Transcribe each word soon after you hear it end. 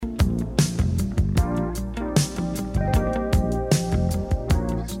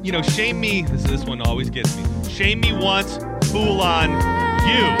shame me. This one always gets me. Shame me once, fool on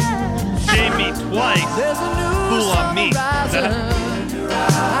you. Shame me twice, fool on me.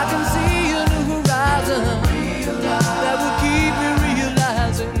 I can see a new horizon that will keep me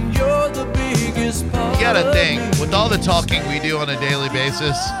realizing you're the biggest part. You gotta think, with all the talking we do on a daily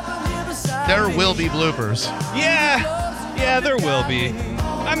basis, there will be bloopers. Yeah, there will be.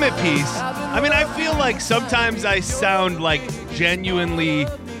 I'm at peace. I mean, I feel like sometimes I sound like genuinely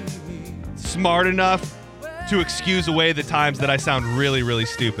smart enough to excuse away the times that I sound really, really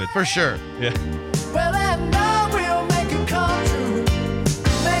stupid. For sure. Yeah. Well, I know we'll make it come true.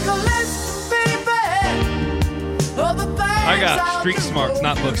 Make a list, baby, of the things I got I'll street do smarts, for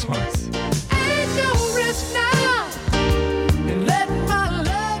not you. book smarts. Ain't no risk now in letting my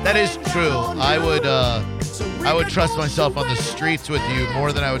love That is make it true. on I would you. trust myself on the streets with you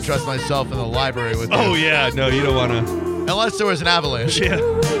more than I would trust myself in the library with you. Oh, yeah. No, you don't want to. Unless there was an avalanche. Yeah.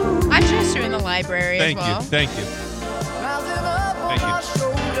 I trust you in the library Thank as well. you. Thank you. Rising up on Thank you. my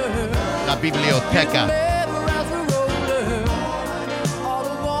shoulder. La biblioteca.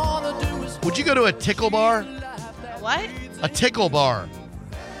 Would you go to a tickle bar? What? A tickle bar.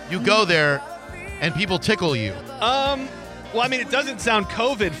 You go there and people tickle you. Well, I mean, it doesn't sound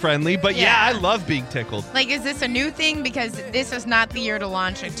COVID friendly, but yeah, Yeah. I love being tickled. Like, is this a new thing? Because this is not the year to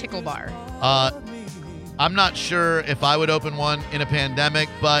launch a tickle bar. I'm not sure if I would open one in a pandemic,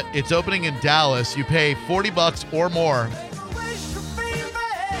 but it's opening in Dallas. You pay $40 or more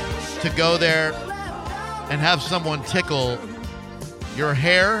to go there and have someone tickle your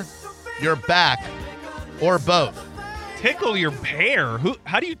hair, your back, or both. Tickle your hair?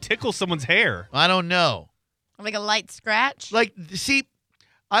 How do you tickle someone's hair? I don't know. Like a light scratch? Like, see,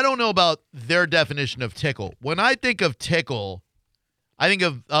 I don't know about their definition of tickle. When I think of tickle, I think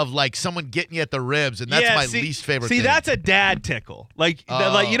of like someone getting you at the ribs, and that's my least favorite thing. See, that's a dad tickle. Like,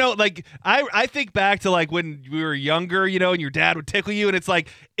 I think back to like when we were younger, and your dad would tickle you, and it's like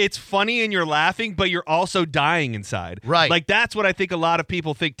it's funny and you're laughing, but you're also dying inside. Right. Like that's what I think a lot of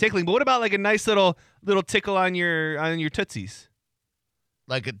people think tickling. But what about like a nice little tickle on your tootsies?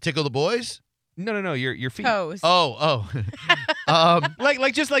 Like a tickle the boys? No, your feet. Toes. Oh.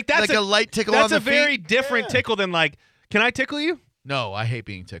 Like just like that's like a light tickle on that's the a very feet? different tickle than like, can I tickle you? No, I hate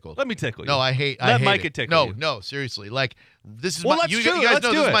being tickled. Let me tickle you. No, I hate. Let I hate Micah it. tickle you. No, seriously. Like this is Well, my. let's You do it. guys Let's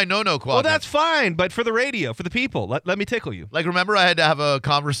know do this it. is my no-no Well, quadrant. that's fine, but for the radio, for the people, let me tickle you. Like, remember I had to have a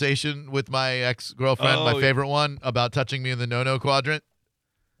conversation with my ex-girlfriend, Oh, my yeah. favorite one, about touching me in the no-no quadrant.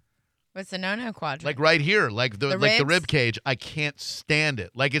 What's the no-no quadrant? Like right here, like the ribs? rib cage. I can't stand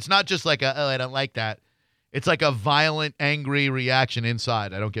it. Like it's not just like I don't like that. It's like a violent, angry reaction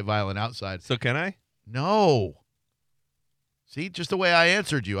inside. I don't get violent outside. So can I? No. See, just the way I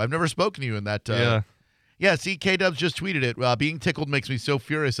answered you. I've never spoken to you in that. Yeah. Yeah, see, K-Dubs just tweeted it. Being tickled makes me so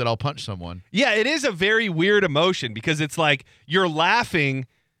furious that I'll punch someone. Yeah, it is a very weird emotion because it's like you're laughing,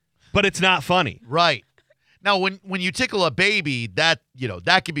 but it's not funny. Right. Now, when you tickle a baby, that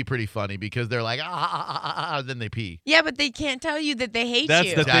can be pretty funny because they're like, then they pee. Yeah, but they can't tell you that they hate That's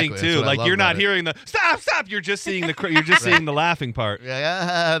you. the Exactly, thing that's too. what I Like love you're not about it. hearing the stop. You're just seeing seeing the laughing part.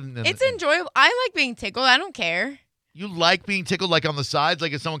 Yeah. It's enjoyable. I like being tickled. I don't care. You like being tickled like on the sides?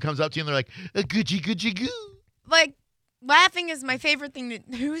 Like if someone comes up to you and they're like, Gucci goo. Like, laughing is my favorite thing.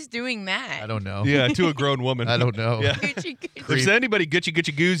 Who's doing that? I don't know. Yeah, to a grown woman. I don't know. Yeah. Gucci, Gucci. If there's anybody Gucci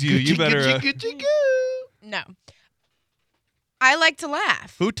goos you better. Gucci goo. No. I like to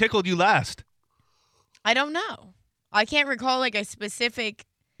laugh. Who tickled you last? I don't know. I can't recall like a specific.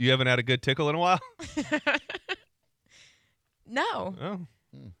 You haven't had a good tickle in a while. No. Oh.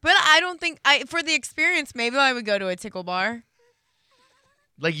 But I don't think for the experience, maybe I would go to a tickle bar.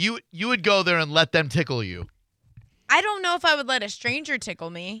 Like you would go there and let them tickle you. I don't know if I would let a stranger tickle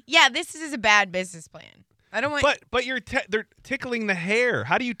me. Yeah, this is a bad business plan. I don't want. But they're tickling the hair.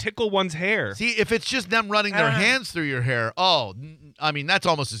 How do you tickle one's hair? See, if it's just them running their hands through your hair, I mean, that's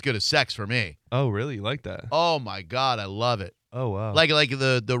almost as good as sex for me. Oh, really? You like that? Oh my God, I love it. Oh, wow. Like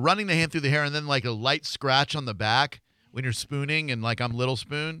the running the hand through the hair and then like a light scratch on the back when you're spooning and like I'm Little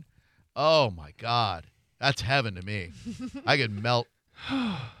Spoon. Oh my God, that's heaven to me. I could melt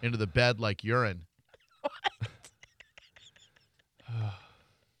into the bed like urine.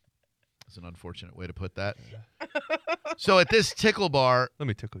 That's an unfortunate way to put that. So at this tickle bar, Let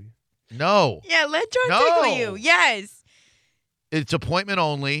me tickle you. no. Yeah, let John No. tickle you. Yes. It's appointment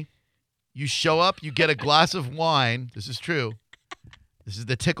only. You show up, you get a glass of wine. This is true. This is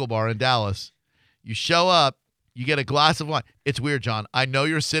the tickle bar in Dallas. You show up, you get a glass of wine. It's weird, John. I know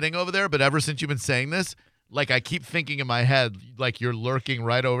you're sitting over there, but ever since you've been saying this, like I keep thinking in my head, like you're lurking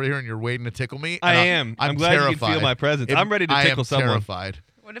right over here and you're waiting to tickle me. I and am. I'm glad terrified. you can feel my presence. I'm ready to tickle I am someone. terrified.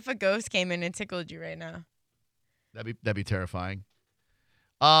 What if a ghost came in and tickled you right now? That'd be terrifying.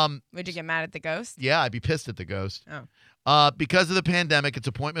 Would you get mad at the ghost? Yeah, I'd be pissed at the ghost. Oh. Because of the pandemic, it's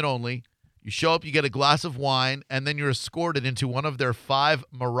appointment only. You show up, you get a glass of wine, and then you're escorted into one of their 5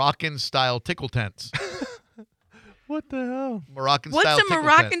 Moroccan-style tickle tents. What the hell? Moroccan-style What's a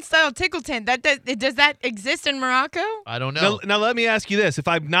Moroccan-style tickle tent? Does that exist in Morocco? I don't know. Now let me ask you this. If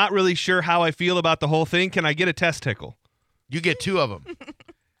I'm not really sure how I feel about the whole thing, can I get a test tickle? You get 2 of them.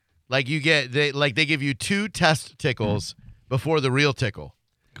 They give you 2 test tickles before the real tickle.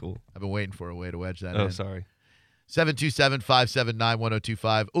 Cool. I've been waiting for a way to wedge that Oh, in. sorry.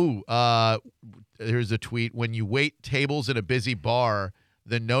 727-579-1025. Ooh, here's a tweet. When you wait tables in a busy bar,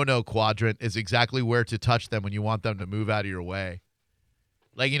 the no-no quadrant is exactly where to touch them when you want them to move out of your way.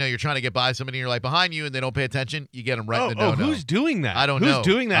 Like, you're trying to get by somebody, and you're like behind you, and they don't pay attention. You get them right in the no-no. Who's doing that? I don't know. Who's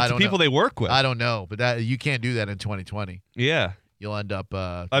doing that I to don't people know. they work with? I don't know, but you can't do that in 2020. Yeah. You'll end up.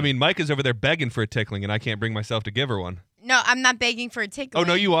 I mean, Mike is over there begging for a tickling, and I can't bring myself to give her one. No, I'm not begging for a tickle. Oh,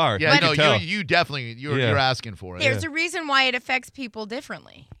 no, you are. Yeah, I can no, tell. you definitely you're asking for it. There's a reason why it affects people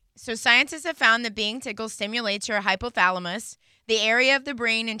differently. So scientists have found that being tickled stimulates your hypothalamus, the area of the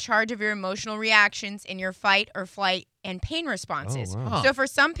brain in charge of your emotional reactions in your fight or flight and pain responses. Oh, wow. Huh. So for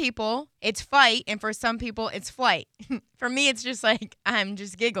some people, it's fight, and for some people, it's flight. For me, it's just like I'm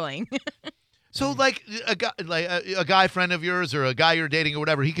just giggling. So like a guy friend of yours or a guy you're dating or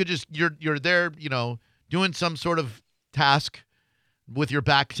whatever, he could just you're there, doing some sort of task with your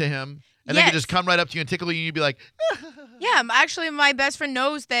back to him, and they could Yes. just come right up to you and tickle you, and you'd be like, Yeah, actually, my best friend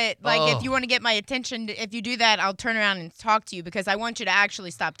knows that, like, Oh. if you want to get my attention, if you do that, I'll turn around and talk to you because I want you to actually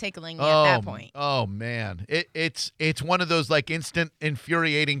stop tickling me at that point. Oh man, it's one of those like instant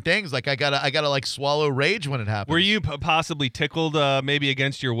infuriating things. Like I gotta like swallow rage when it happens. Were you possibly tickled maybe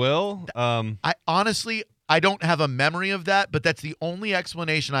against your will? I honestly I don't have a memory of that, but that's the only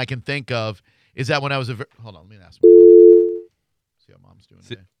explanation I can think of. Is that when I was hold on, let me ask. See how mom's doing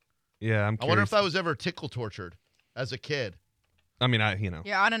today. Yeah, I'm I curious. wonder if I was ever tickle tortured as a kid. I mean,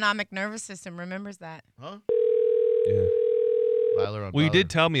 Your autonomic nervous system remembers that. Huh? Yeah. Tyler on Well, you Tyler. did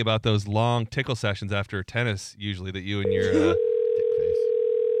tell me about those long tickle sessions after tennis, usually, that you and your Dick face.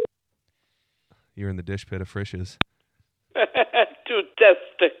 you're in the dish pit of Frisch's. 2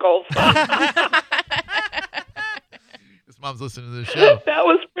 testicles. This mom's listening to the show. That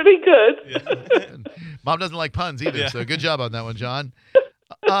was pretty good. Mom doesn't like puns either, Yeah. so good job on that one, John.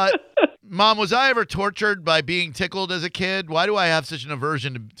 Mom, was I ever tortured by being tickled as a kid? Why do I have such an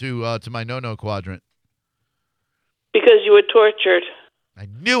aversion to my no-no quadrant? Because you were tortured. I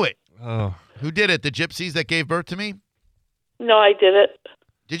knew it. Oh, Who did it? The gypsies that gave birth to me? No, I didn't.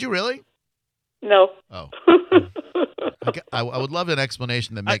 Did you really? No. Oh. I would love an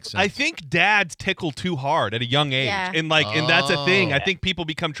explanation that makes sense. I think dads tickle too hard at a young age, Yeah. and that's a thing. Oh. I think people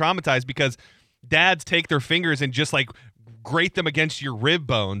become traumatized because dads take their fingers and just like grate them against your rib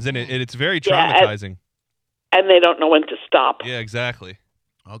bones, and it's very Yeah, traumatizing. And they don't know when to stop. Yeah, exactly.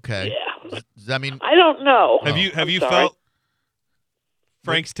 Okay. Yeah. Does that mean I don't know. Have you I'm sorry. felt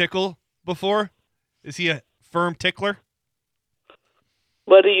Frank's tickle before? Is he a firm tickler?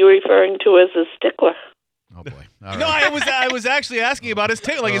 What are you referring to as a stickler? Oh boy. All No, right. I was actually asking about his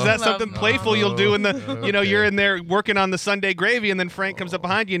tickle. Like, is that something playful you'll do in the Okay. you're in there working on the Sunday gravy, and then Frank comes up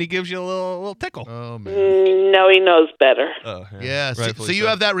behind you and he gives you a little tickle. Oh man. No, he knows better. Oh, Yeah. So, rightfully so you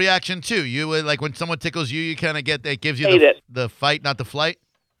have that reaction too. You like when someone tickles you, you kind of get that gives you Hate it. the fight, not the flight.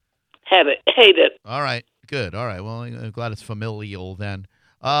 Hate it. All right. Good. All right. Well, I'm glad it's familial then.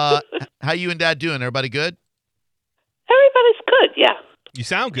 How you and Dad doing? Everybody good? Everybody's good, yeah. You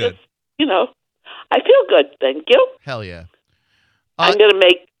sound good. I feel good, thank you. Hell yeah. I'm going to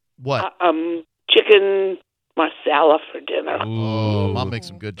make What? chicken marsala for dinner. Oh, Ooh. Mom makes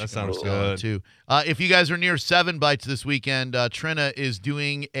some good That chicken sounds marsala, good. too. If you guys are near 7 Bites this weekend, Trina is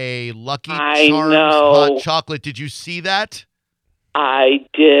doing a Lucky I Charms know. hot chocolate. Did you see that? I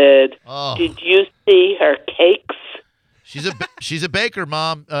did. Oh, Did you see her cakes? she's a baker,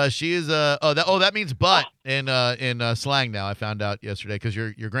 Mom. She is a that means butt in slang now. I found out yesterday because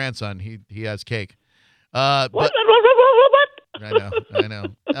your grandson he has cake. What? But I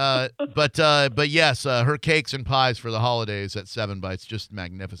know. But yes, her cakes and pies for the holidays at 7 Bites, just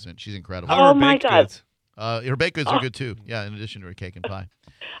magnificent. She's incredible. How are Oh, my baked God. goods? Her baked goods are good too. Yeah, in addition to her cake and pie.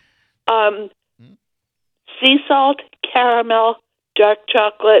 Sea salt, caramel, dark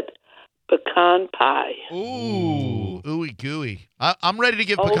chocolate, pecan pie. Ooh, ooey gooey. I'm ready to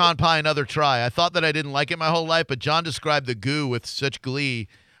give pecan pie another try. I thought that I didn't like it my whole life, but John described the goo with such glee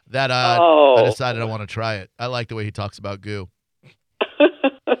that I decided I want to try it. I like the way he talks about goo. Love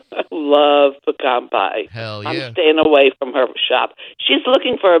love pecan pie. Hell I'm yeah. staying away from her shop. She's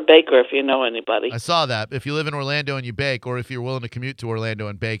looking for a baker if you know anybody. I saw that. If you live in Orlando and you bake, or if you're willing to commute to Orlando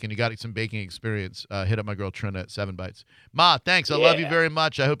and bake and you got some baking experience, hit up my girl Trina at 7 Bites. Ma, thanks. I love you very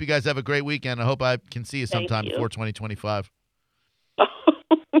much. I hope you guys have a great weekend. I hope I can see you sometime before 2025.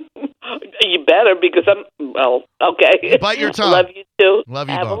 You better, because okay. Bite your tongue. Love you too. Love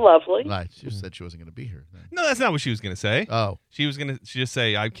you, Have Bob. a lovely. Right. She just said she wasn't going to be here. No, that's not what she was gonna say. Oh, She just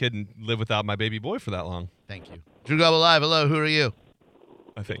say I couldn't live without my baby boy for that long. thank you. Drew Gobble Live. Hello. Who are you?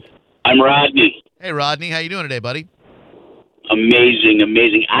 I think. I'm Rodney. Hey, Rodney. How you doing today, buddy? Amazing,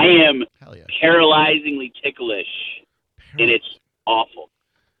 amazing. I am Hell yeah. paralyzingly ticklish, and it's awful.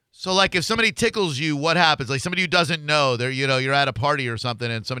 So, like, if somebody tickles you, what happens? Like somebody who doesn't know, you're at a party or something,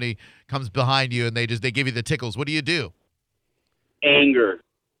 and somebody comes behind you and they give you the tickles. What do you do? Anger,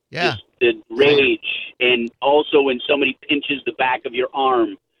 Yeah. just the rage, and also when somebody pinches the back of your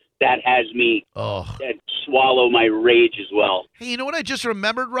arm, that has me that swallow my rage as well. Hey, you know what I just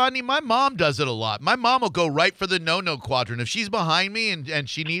remembered, Rodney? My mom does it a lot. My mom will go right for the no-no quadrant. If she's behind me and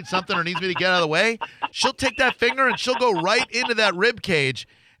she needs something or needs me to get out of the way, she'll take that finger and she'll go right into that rib cage.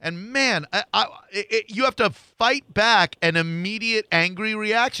 And man, you have to fight back an immediate angry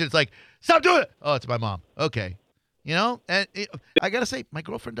reaction. It's like, stop doing it. Oh, it's my mom. Okay. You know, and I got to say, my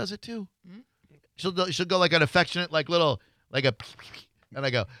girlfriend does it too. She'll go like an affectionate, like little, like a, and I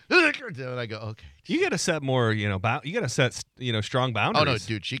go, and I go, okay. You got to set more, you got to set, strong boundaries. Oh no,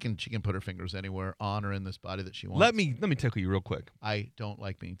 dude, she can put her fingers anywhere on or in this body that she wants. Let me tickle you real quick. I don't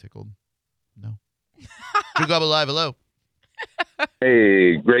like being tickled. No. Drew Gobble Live, hello.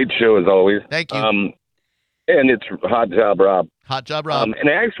 Hey, great show as always. Thank you. And it's Hot Job Rob. Hot job, Rob. And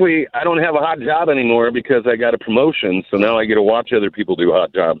actually, I don't have a hot job anymore because I got a promotion, so now I get to watch other people do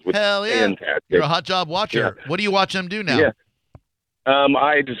hot jobs, which Hell is yeah. fantastic. You're a hot job watcher. Yeah. What do you watch them do now? Yeah. I'm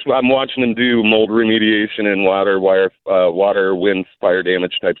watching them do mold remediation and water, wind, fire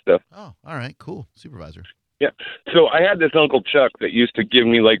damage type stuff. Oh, all right, cool. Supervisor. Yeah. So I had this Uncle Chuck that used to give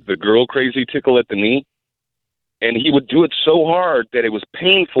me like the girl crazy tickle at the knee. And he would do it so hard that it was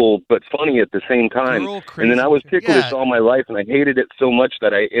painful but funny at the same time. Girl And then I was crazy. ticklish Yeah. all my life, and I hated it so much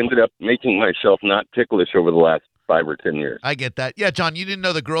that I ended up making myself not ticklish over the last 5 or 10 years. I get that. Yeah, John, you didn't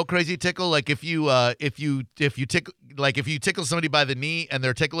know the girl crazy tickle? Like if you tickle somebody by the knee and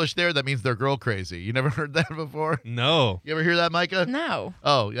they're ticklish there, that means they're girl crazy. You never heard that before? No. You ever hear that, Micah? No.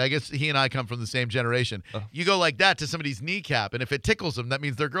 Oh, I guess he and I come from the same generation. You go like that to somebody's kneecap, and if it tickles them, that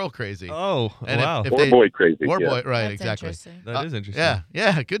means they're girl crazy. Oh, And wow. if Or they- boy crazy. Or yeah. boy, right, That's exactly. interesting. That is interesting.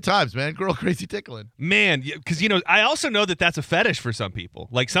 Yeah, good times, man. Girl crazy tickling. Man, because, I also know that that's a fetish for some people.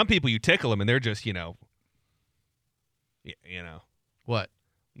 Like some people you tickle them and they're just, What?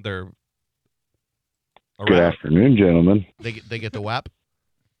 they're Good around. afternoon, gentlemen. They get the whap?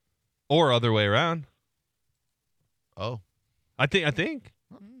 Or other way around. Oh, I think.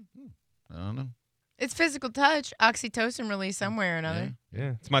 I don't know. It's physical touch, oxytocin release somewhere or another.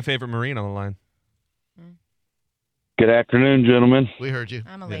 Yeah. It's my favorite Marine on the line. Good afternoon, gentlemen. We heard you.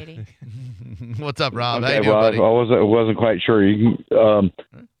 I'm a lady. What's up, Rob? How Okay, you doing, well, buddy? I wasn't quite sure.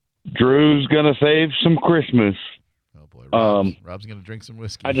 Drew's gonna save some Christmas. Oh boy, Um, Rob's gonna drink some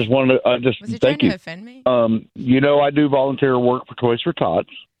whiskey. I just wanted to. Was he trying Thank to you. offend me? I do volunteer work for Toys for Tots.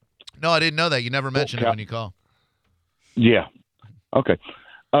 No, I didn't know that. You never mentioned it Okay. when you call. Yeah. Okay.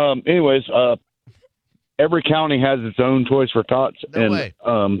 Anyways, every county has its own Toys for Tots, No and way.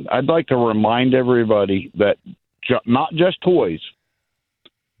 I'd like to remind everybody that not just toys,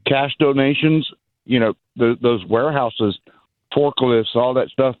 cash donations. Those warehouses, forklifts, all that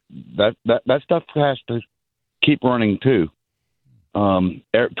stuff. That stuff has to keep running too.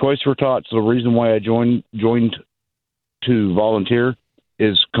 Toys for Tots. The reason why I joined to volunteer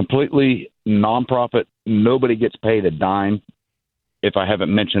is completely nonprofit. Nobody gets paid a dime. If I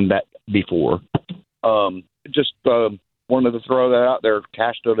haven't mentioned that before, just wanted to throw that out there.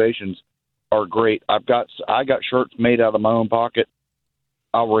 Cash donations are great. I got shirts made out of my own pocket.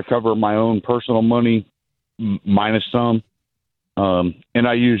 I'll recover my own personal money minus some, and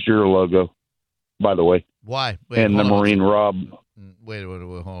I used your logo, by the way, Why? Wait, and the hold on one Marine Rob. second. Wait, hold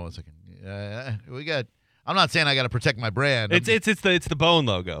on 1 second. We got. I'm not saying I got to protect my brand. It's the Bone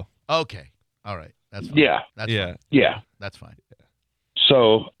logo. Okay. All right. That's fine. Yeah, That's Yeah. Fine. yeah. That's fine.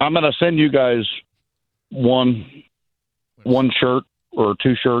 So I'm gonna send you guys one shirt or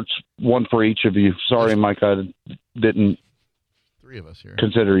 2 shirts, one for each of you. Sorry, Mike, I didn't 3 of us here.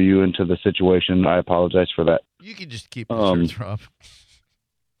 consider you into the situation. I apologize for that. You can just keep the shirts, Rob.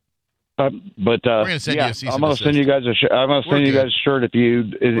 But gonna send you a cease I'm and gonna desist. send you guys a shirt. I'm gonna We're send you good. guys a shirt if you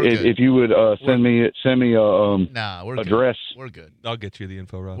good. would send me a Nah, we're address. good. We're good. I'll get you the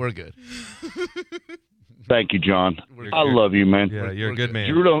info, Rob. We're good. Thank you, John. We're I good. love you, man. Yeah, you're we're a good good. man.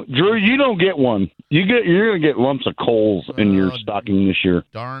 Drew, you don't get one. You're gonna get lumps of coals in your stocking this year.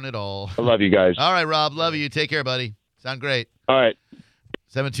 Darn it all. I love you guys. All right, Rob. Love you. Take care, buddy. Sound great. All right.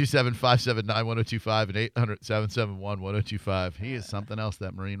 727-579-1025 and 800-771-1025. He is something else,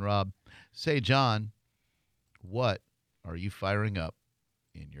 that Marine Rob. Say, John, what are you firing up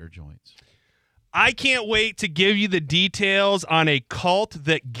in your joints? I can't wait to give you the details on a cult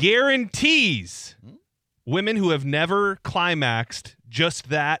that guarantees women who have never climaxed just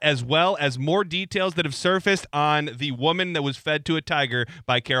that, as well as more details that have surfaced on the woman that was fed to a tiger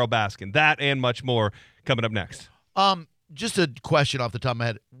by Carol Baskin. That and much more coming up next. Just a question off the top of my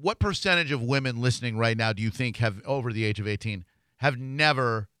head. What percentage of women listening right now do you think have, over the age of 18, have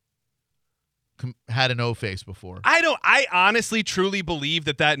never had an O-face before? I honestly truly believe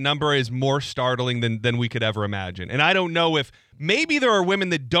that number is more startling than we could ever imagine. And I don't know if maybe there are women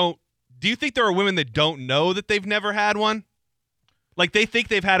that don't. Do you think there are women that don't know that they've never had one? Like they think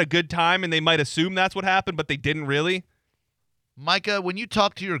they've had a good time and they might assume that's what happened, but they didn't really? Micah, when you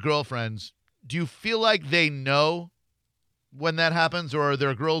talk to your girlfriends, do you feel like they know when that happens, or are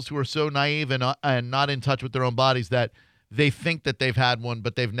there girls who are so naive and not in touch with their own bodies that they think that they've had one,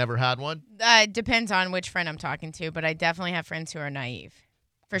 but they've never had one? Depends on which friend I'm talking to, but I definitely have friends who are naive,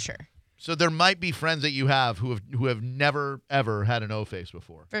 for sure. So there might be friends that you have who have never, ever had an O-face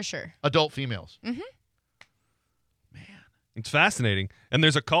before. For sure. Adult females. Mm-hmm. It's fascinating. And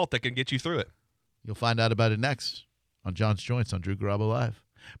there's a cult that can get you through it. You'll find out about it next on John's Joints on Drew Garabo Live.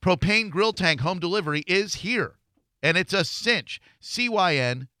 Propane Grill Tank home delivery is here, and it's a cinch.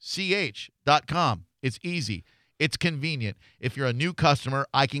 CYNCH.com. It's easy. It's convenient. If you're a new customer,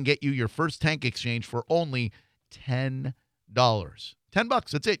 I can get you your first tank exchange for only $10.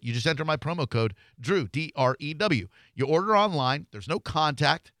 $10. That's it. You just enter my promo code, Drew, D-R-E-W. You order online. There's no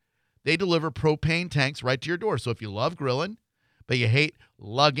contact. They deliver propane tanks right to your door. So if you love grilling, but you hate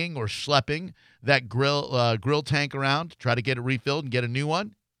lugging or schlepping that grill tank around, try to get it refilled and get a new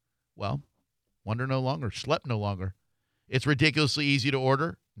one, well, wonder no longer, schlep no longer. It's ridiculously easy to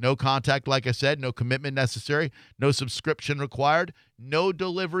order. No contact, like I said, no commitment necessary, no subscription required, no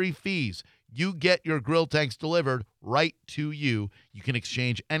delivery fees. You get your grill tanks delivered right to you. You can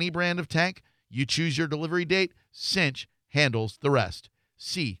exchange any brand of tank. You choose your delivery date. Cinch handles the rest.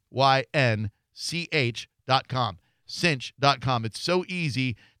 CYNCH.com. Cinch.com. It's so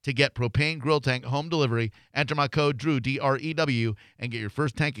easy to get propane grill tank home delivery. Enter my code, Drew, D-R-E-W, and get your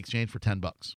first tank exchange for $10.